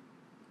beauty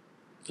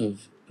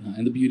of,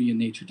 and the beauty in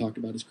nature talked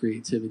about His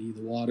creativity,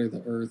 the water,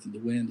 the earth, and the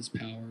wind, His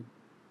power.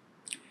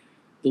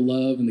 The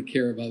love and the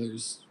care of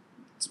others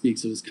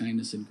speaks of His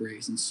kindness and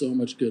grace, and so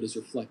much good is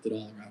reflected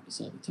all around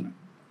us all the time.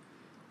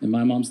 And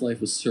my mom's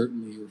life was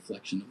certainly a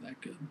reflection of that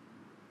good.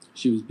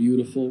 She was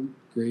beautiful,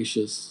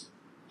 gracious,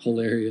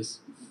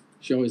 hilarious.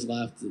 She always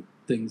laughed at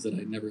things that I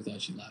never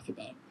thought she'd laugh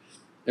about.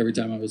 Every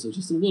time I was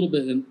just a little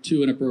bit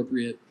too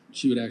inappropriate,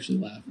 she would actually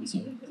laugh, and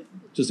so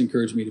just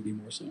encouraged me to be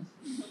more so.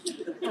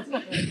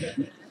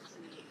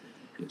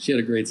 She had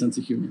a great sense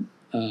of humor.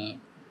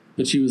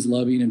 But she was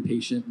loving and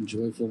patient and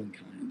joyful and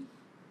kind.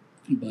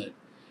 But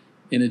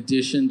in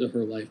addition to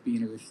her life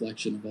being a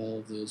reflection of all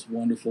of those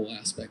wonderful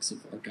aspects of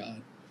our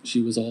God,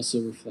 he was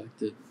also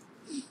reflected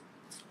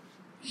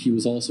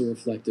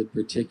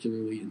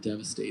particularly and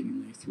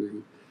devastatingly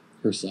through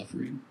her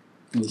suffering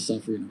and the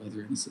suffering of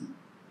other innocent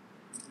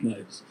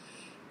lives.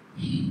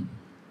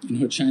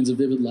 It shines a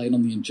vivid light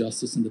on the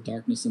injustice and the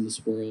darkness in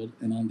this world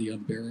and on the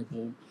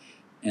unbearable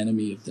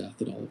enemy of death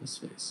that all of us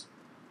face.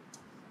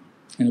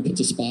 And it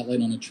puts a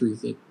spotlight on a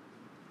truth that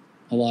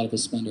a lot of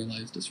us spend our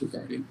lives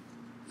disregarding.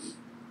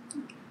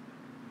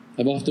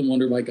 I've often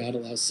wondered why God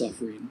allows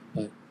suffering,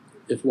 but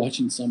if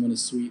watching someone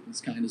as sweet and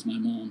as kind as my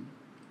mom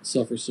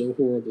suffer so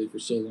horribly for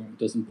so long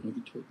doesn't point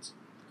me towards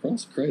the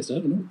cross of Christ, I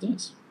don't know what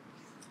does.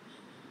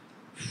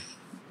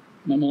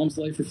 My mom's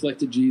life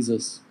reflected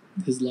Jesus,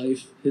 His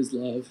life, His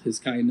love, His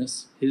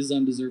kindness, His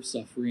undeserved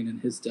suffering,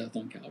 and His death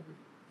on Calvary.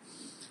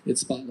 It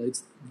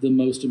spotlights the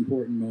most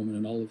important moment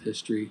in all of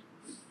history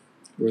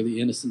where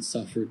the innocent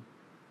suffered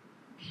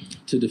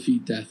to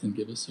defeat death and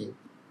give us hope.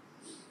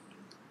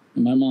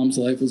 And my mom's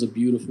life was a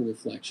beautiful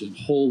reflection,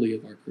 wholly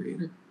of our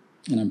Creator,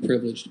 and I'm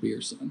privileged to be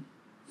her son.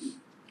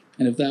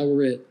 And if that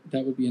were it,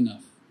 that would be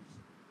enough.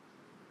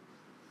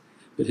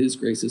 But His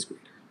grace is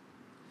greater.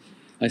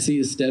 I see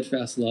His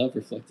steadfast love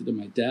reflected in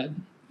my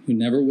dad, who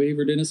never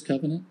wavered in his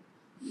covenant,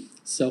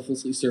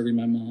 selflessly serving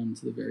my mom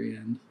to the very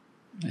end.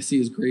 I see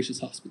His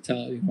gracious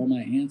hospitality in all my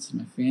aunts and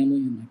my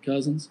family and my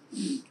cousins,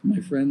 and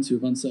my friends who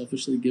have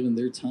unselfishly given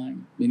their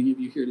time, many of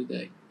you here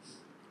today,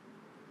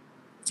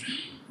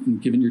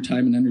 and given your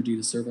time and energy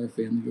to serve our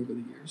family over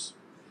the years.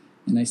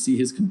 And I see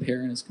His care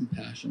and His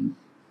compassion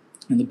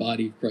in the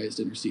body of Christ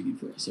interceding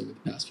for us over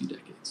the past few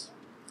decades.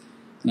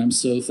 And I'm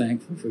so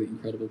thankful for the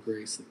incredible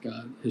grace that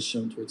God has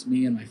shown towards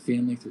me and my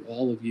family through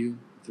all of you,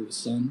 through His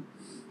Son.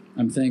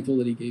 I'm thankful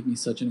that He gave me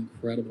such an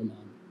incredible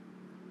mom.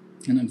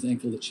 And I'm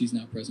thankful that she's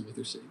now present with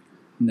her Savior,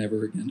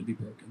 never again to be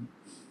broken.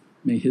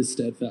 May his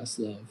steadfast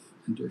love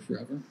endure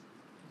forever.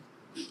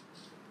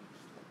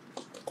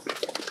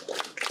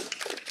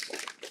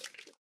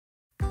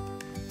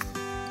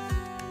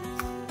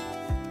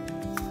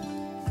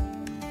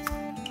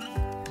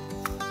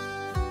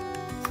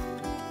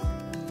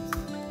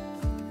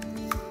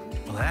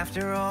 Well,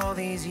 after all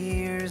these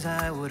years,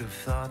 I would have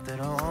thought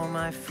that all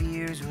my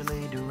fears were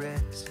laid to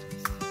rest.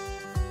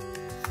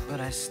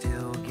 But I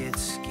still get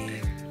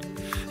scared.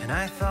 And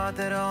I thought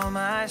that all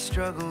my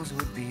struggles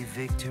would be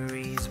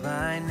victories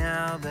by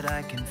now, but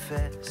I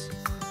confess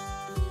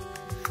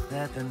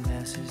that the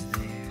mess is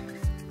there.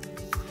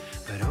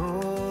 But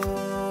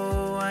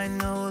oh, I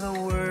know the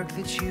work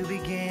that you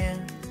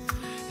began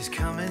is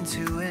coming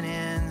to an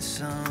end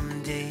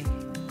someday.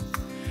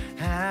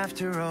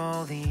 After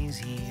all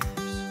these years,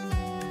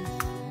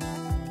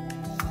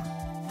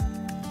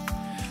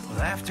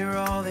 well, after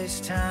all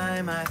this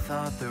time, I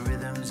thought the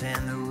rhythms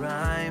and the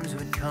rhymes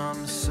would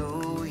come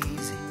so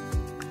easy,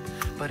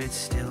 but it's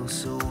still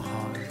so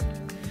hard.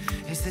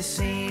 It's the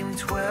same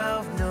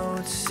 12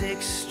 notes,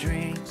 6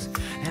 strings,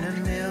 and a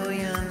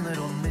million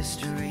little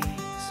mysteries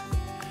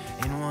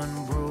in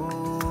one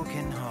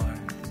broken heart.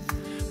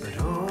 But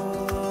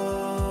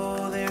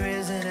oh, there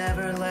is an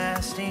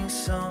everlasting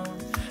song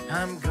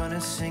I'm gonna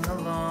sing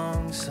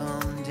along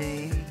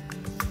someday.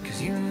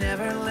 'Cause you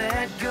never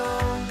let go,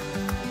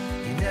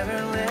 you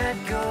never let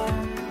go.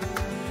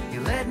 You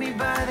led me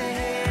by the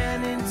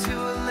hand into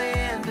a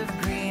land of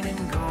green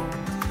and gold.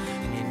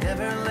 And you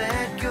never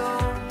let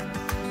go,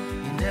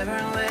 you never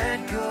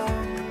let go.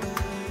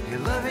 Your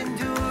love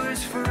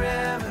endures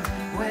forever,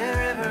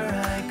 wherever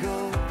I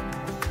go.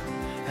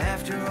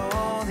 After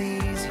all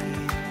these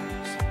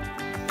years,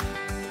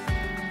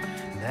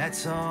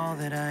 that's all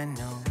that I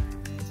know.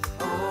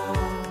 Oh,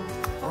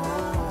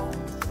 oh.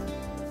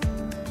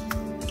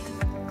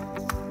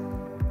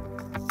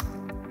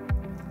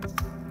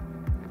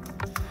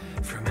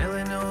 From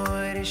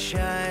Illinois to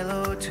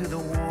Shiloh to the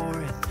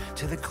Warren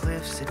to the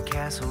cliffs at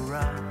Castle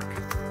Rock.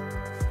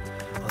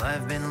 Well,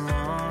 I've been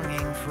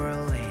longing for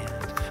a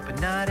land, but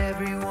not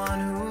everyone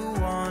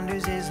who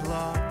wanders is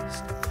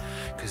lost.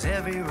 'Cause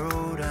every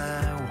road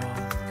I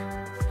walk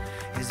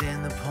is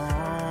in the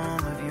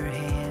palm of your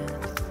hand.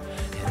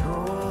 And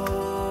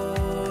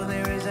oh,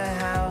 there is a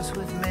house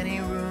with many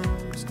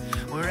rooms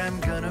where I'm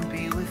gonna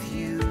be with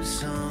you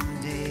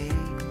someday.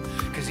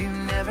 'Cause you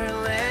never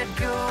let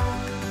go,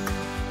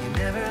 you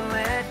never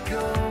let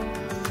go.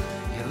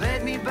 You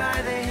led me by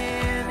the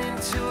hand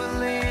into a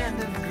land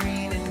of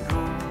green and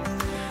gold.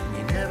 And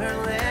you never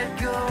let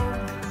go,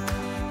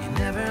 you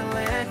never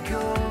let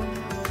go.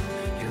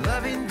 Your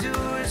love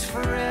endures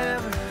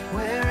forever,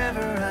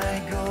 wherever I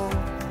go.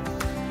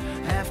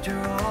 After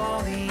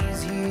all these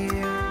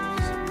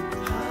years,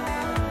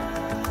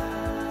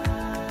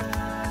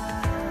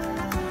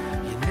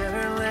 you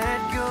never let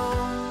go,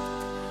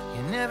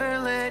 you never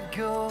let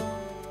go.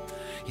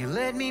 You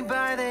led me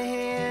by the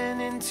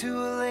hand into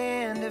a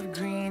land of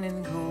green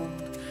and gold.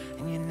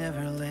 And you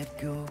never let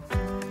go,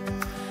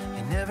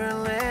 you never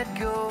let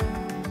go.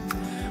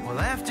 Well,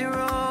 after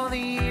all the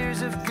years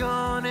have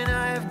gone and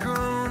I have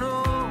grown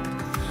old,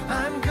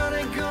 I'm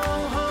gonna go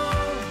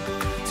home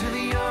to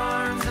the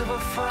arms of a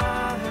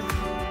father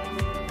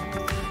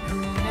who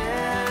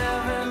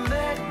never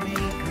let me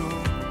go.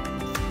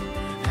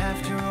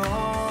 After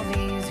all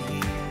these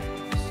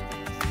years,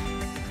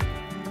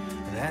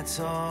 that's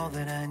all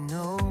that I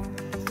know.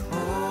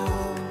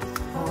 Oh,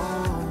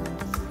 oh,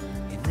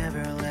 you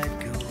never let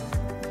go.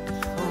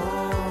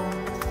 Oh,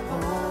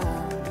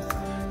 oh,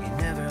 you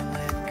never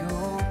let go.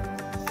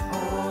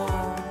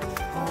 Oh,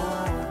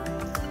 oh.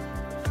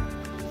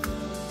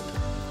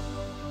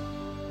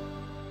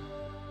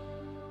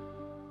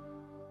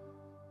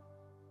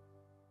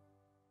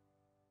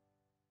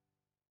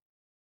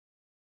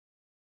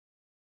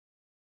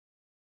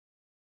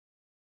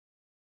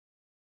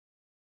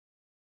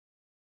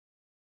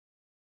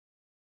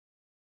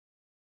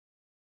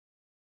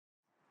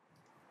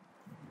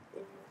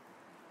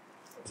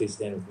 Please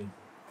stand with me.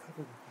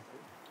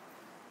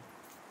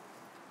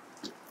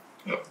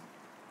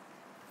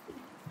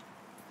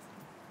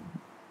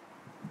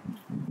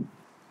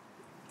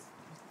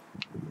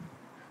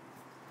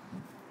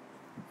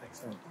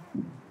 Excellent.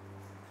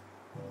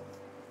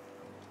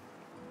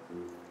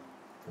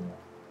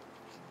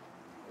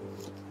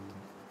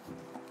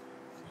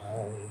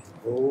 My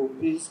hope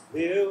is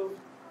built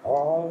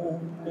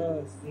on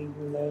nothing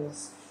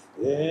less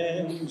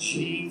than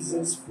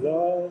Jesus'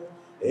 blood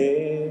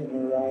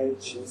and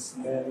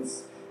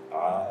righteousness.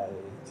 I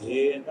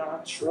did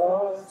not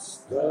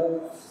trust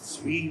the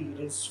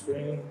sweetest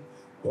frame,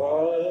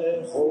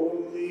 but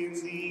wholly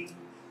lean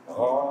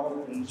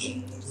on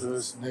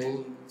Jesus'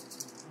 name.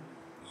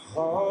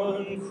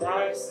 On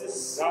Christ the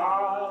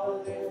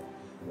solid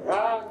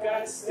rock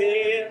I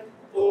stand,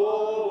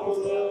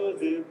 all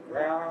other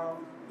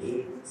ground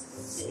is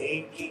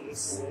sinking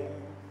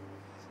sand.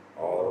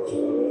 All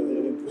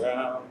other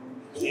ground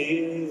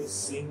is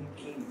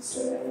sinking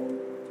sand.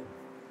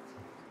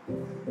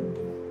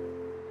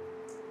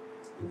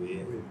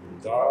 When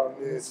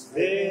darkness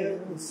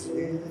veils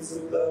his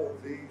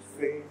lovely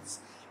face,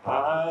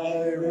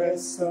 I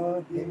rest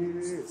on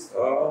his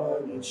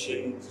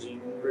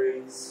unchanging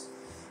grace.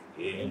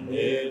 In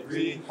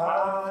every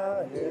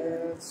high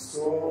and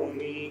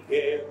stormy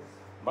gale,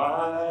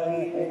 my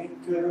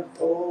anchor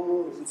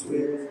holds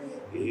within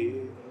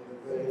the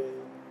veil.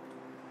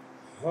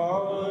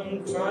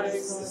 On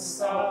Christ the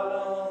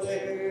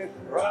solid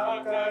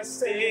rock I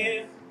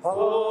stand,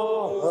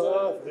 all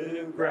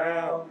other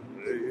ground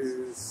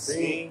is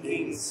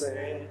sinking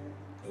sand.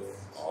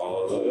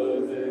 All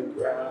other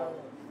ground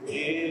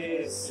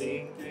is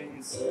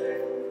sinking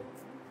sand.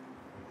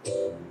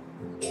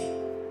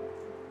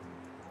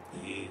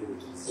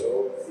 His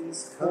oath,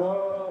 his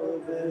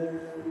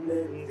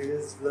covenant,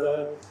 his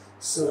blood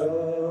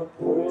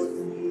support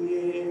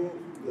me in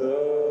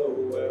the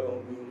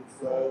whelming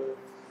flood.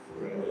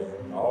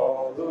 When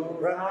all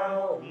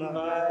around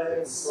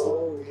my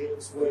soul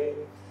gives way,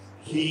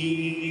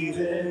 he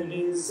then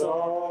is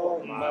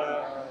all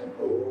my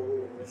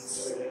hope and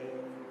stay.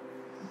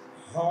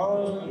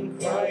 On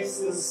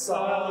Christ the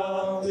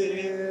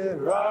solid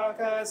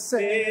rock I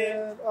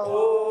stand,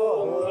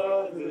 all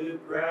other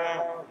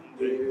ground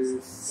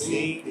is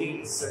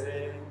sinking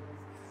sand.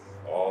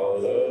 All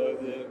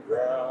other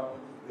ground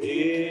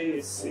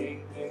is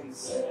sinking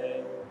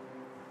sand.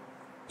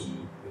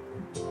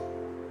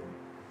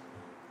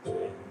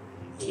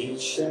 He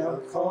shall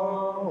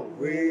come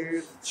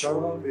with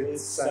trumpet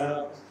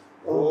sound.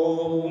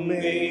 Oh,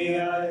 may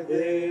I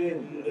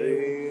then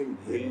in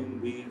him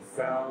be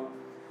found,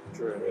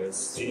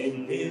 dressed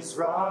in his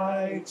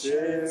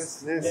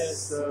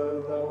righteousness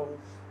alone,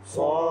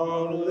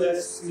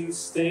 faultless to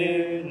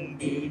stand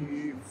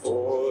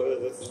before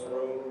the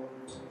throne.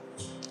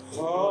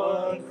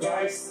 On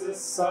Christ the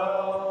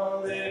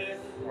solid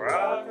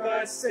rock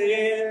I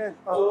stand,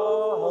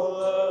 all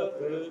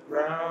other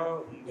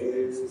ground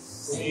is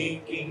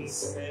sinking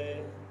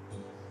sand.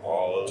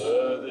 All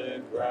other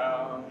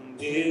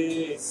ground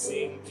is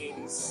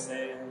sinking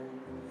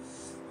sand.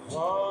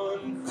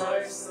 On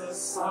Christ the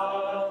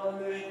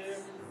solid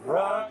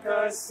rock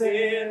I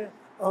stand,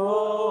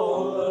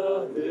 all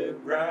other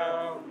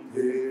ground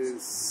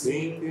is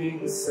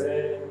sinking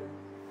sand.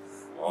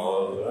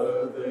 All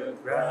other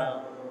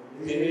ground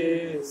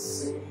is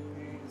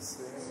sinking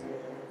sand.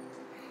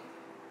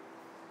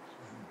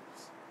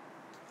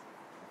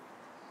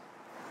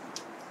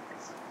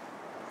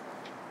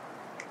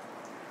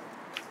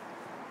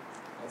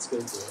 Let's go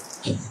to it.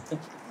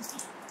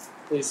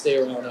 Please stay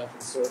around after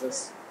the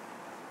service.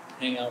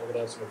 Hang out. We're going to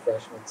have some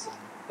refreshments and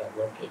that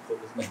rum cake that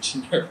was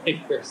mentioned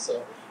earlier.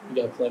 So we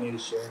got plenty to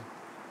share.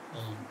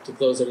 To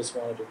close, I just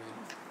wanted to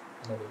read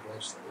another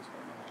verse that was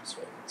one of my mom's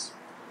favorites.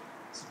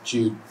 It's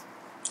Jude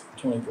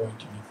 24 and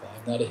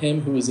 25. Now to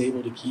him who is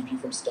able to keep you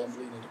from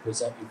stumbling and to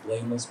present you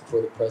blameless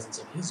before the presence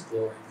of his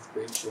glory with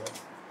great joy,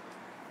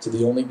 to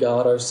the only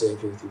God our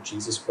Savior through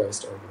Jesus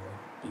Christ our Lord,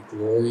 be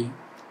glory,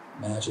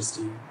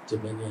 majesty,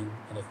 dominion,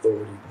 and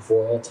authority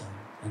before all time,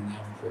 and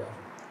now and forever.